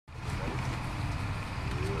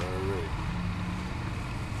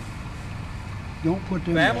Don't put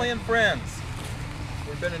them Family there. and friends,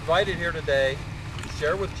 we've been invited here today to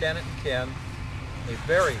share with Janet and Ken a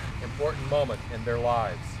very important moment in their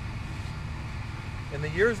lives. In the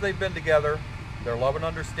years they've been together, their love and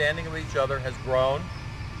understanding of each other has grown,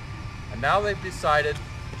 and now they've decided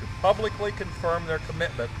to publicly confirm their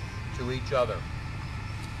commitment to each other.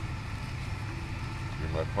 You're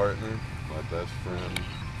my partner, my best friend,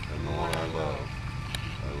 and the one I love.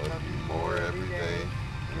 I love you more every day,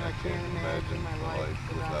 and I can't imagine my life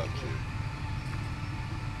without you.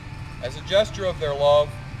 As a gesture of their love,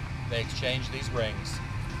 they exchange these rings.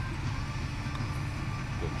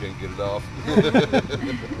 But can't get it off.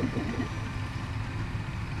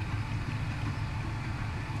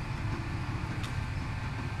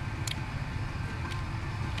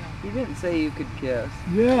 You didn't say you could kiss.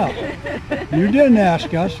 Yeah, you didn't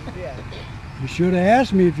ask us. You should have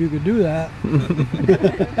asked me if you could do that.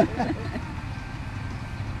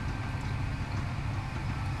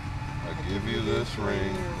 I give you this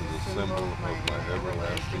ring as a symbol of my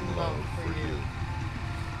everlasting love for you.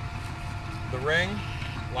 The ring,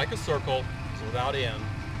 like a circle, is without end,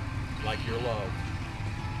 like your love.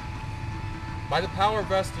 By the power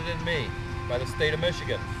vested in me by the state of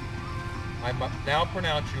Michigan, I now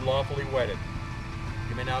pronounce you lawfully wedded.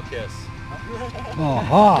 You may now kiss.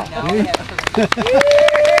 Aha!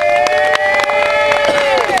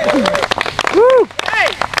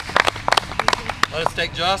 Let us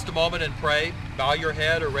take just a moment and pray. Bow your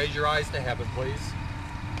head or raise your eyes to heaven, please.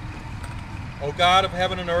 O God of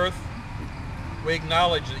heaven and earth, we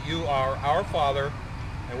acknowledge that you are our Father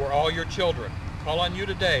and we're all your children. Call on you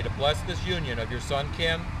today to bless this union of your son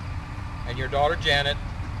Ken and your daughter Janet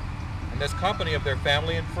and this company of their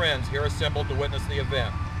family and friends here assembled to witness the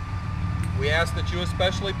event. We ask that you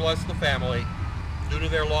especially bless the family due to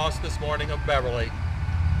their loss this morning of Beverly,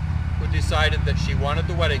 who decided that she wanted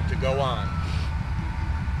the wedding to go on.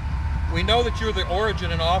 We know that you're the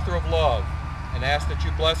origin and author of love and ask that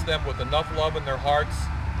you bless them with enough love in their hearts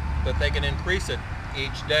that they can increase it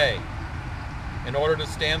each day in order to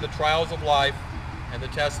stand the trials of life and the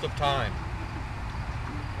test of time.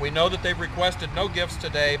 We know that they've requested no gifts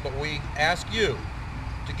today, but we ask you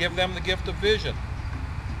to give them the gift of vision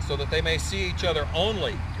so that they may see each other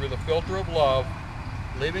only through the filter of love,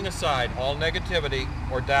 leaving aside all negativity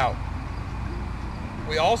or doubt.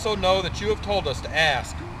 We also know that you have told us to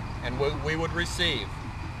ask and we would receive.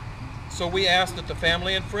 So we ask that the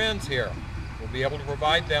family and friends here will be able to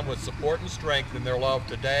provide them with support and strength in their love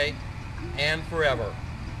today and forever.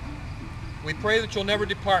 We pray that you'll never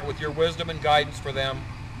depart with your wisdom and guidance for them,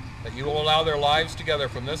 that you will allow their lives together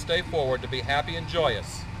from this day forward to be happy and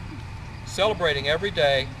joyous, celebrating every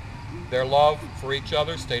day their love for each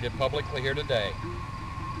other stated publicly here today.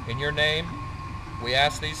 In your name, we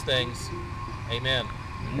ask these things. Amen.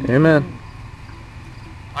 Amen.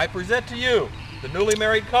 I present to you the newly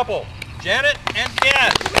married couple, Janet and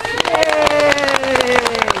Ken.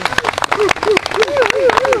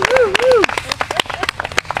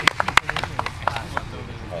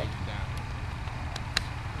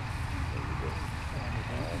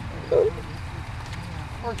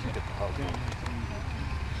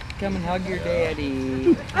 Come and hug your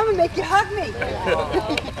daddy. I'm gonna make you hug me.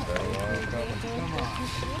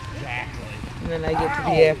 And then I get to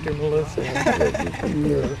be after Melissa.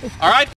 All right.